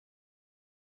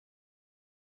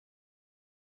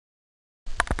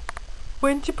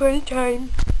Once upon a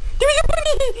time, there was a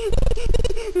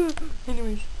bunny.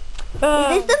 Anyways, is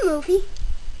this the movie?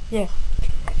 Yeah.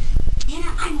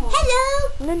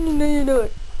 Hello. No, you're not.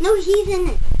 No, he's in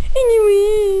it.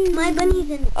 Anyways, My bunny's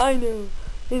in it. I know.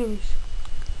 Anyways,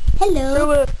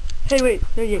 Hello. so hey, wait,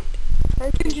 not yet. I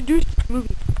have to introduce the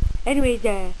movie. Anyways,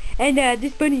 and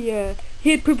this bunny, he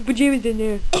had purple pajamas in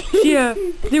there.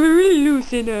 They were really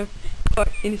loose and hot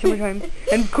in the summertime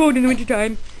and cold in the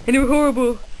wintertime, and they were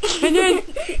horrible. And then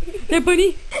that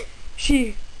bunny,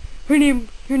 her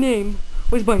name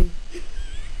was Bunny,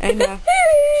 and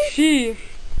she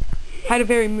had a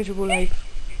very miserable life.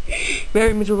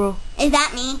 Very miserable. Is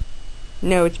that me?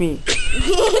 No, it's me.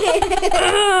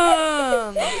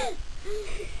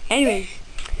 Anyways,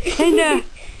 and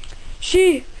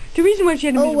the reason why she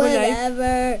had a miserable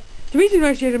life. The reason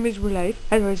why she had a miserable life,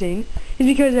 as I was saying, is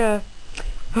because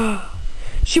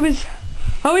she was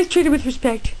always treated with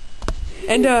respect,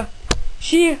 and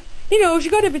she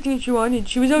got everything she wanted.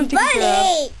 She was always taken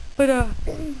care of, but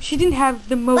she didn't have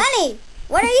the most. Bunny,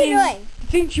 what are you doing? The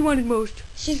thing she wanted most.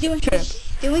 She's doing. Shut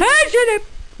up.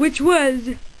 Which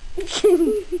was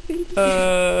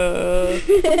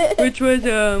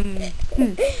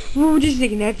Well, just a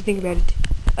second, I have to think about it.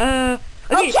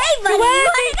 Okay, Bunny.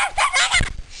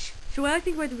 So I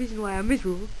think about the reason why I'm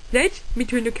miserable. Let me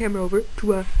turn the camera over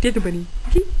to the other bunny.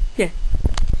 Okay? Yeah.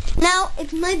 Now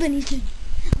it's my bunny's turn.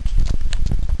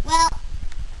 Well,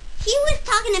 she was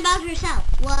talking about herself.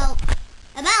 Well,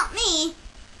 about me,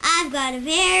 I've got a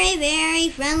very, very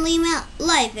friendly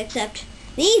life, except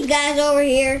these guys over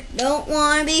here don't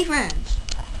want to be friends.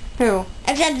 Who?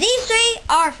 Except these three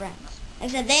are friends.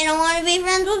 Except they don't want to be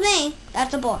friends with me.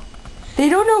 That's a boy. They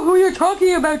don't know who you're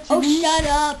talking about, Oh, Timmy. shut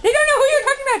up. They don't know who you're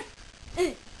talking about.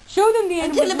 Show them the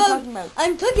animal you're talking about.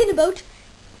 I'm talking about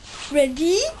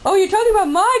Freddy. Oh, you're talking about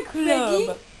my club. Freddy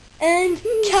and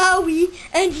Cowy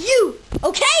and you.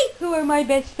 Okay? Who are my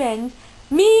best friends.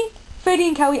 Me, Freddy,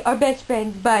 and Cowy are best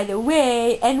friends, by the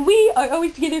way. And we are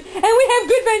always together. And we have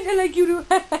good friends, unlike you do.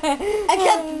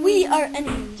 Except we are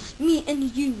enemies. Me and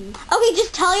you. Okay,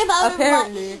 just tell you about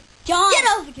Apparently. it. John, get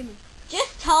over to me.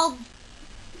 Just tell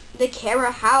the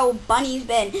camera how Bunny's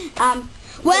been.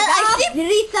 Well, I think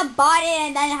Lisa bought it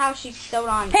and then how she sewed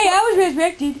on. Hey, I was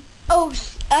resurrected. Oh,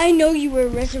 I know you were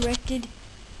resurrected.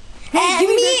 Hey, and give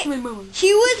me back to my mom.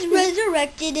 She was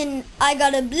resurrected and I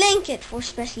got a blanket for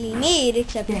specially made,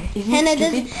 except Hannah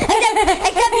doesn't.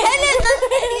 Except Hannah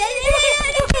doesn't.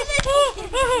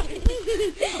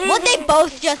 Would they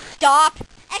both just stop?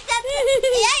 Except,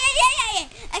 yeah.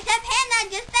 Except Hannah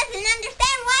just doesn't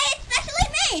understand why it's specially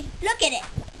made. Look at it.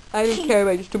 I don't care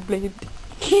about just a blanket.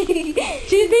 See, the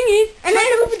thing is, and I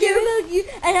don't care about you,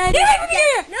 and I don't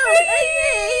care. No,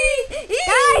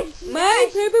 guys, my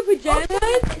purple pajamas,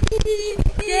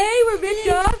 they were ripped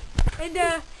off, and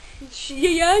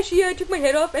she took my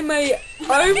head off and my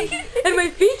arms and my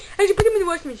feet, and she put them in the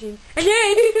washing machine. And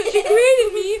then she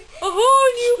created me a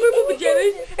whole new purple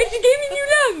pajamas, and she gave me new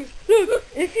lungs. Look,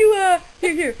 if you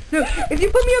here, look, if you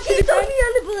put me up to the sun,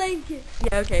 on the blanket.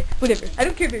 Yeah, okay, whatever. I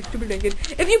don't care about stupid blanket.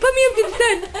 If you put me up to the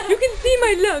sun, you can see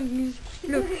my lungs.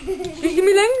 Look, you see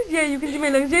my lungs? Yeah, you can see my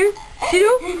lungs there. See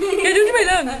them? Yeah, those are my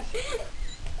lungs.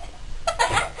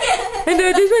 And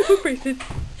there's my foot bracelet.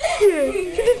 Yeah,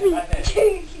 so that's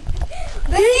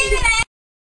me.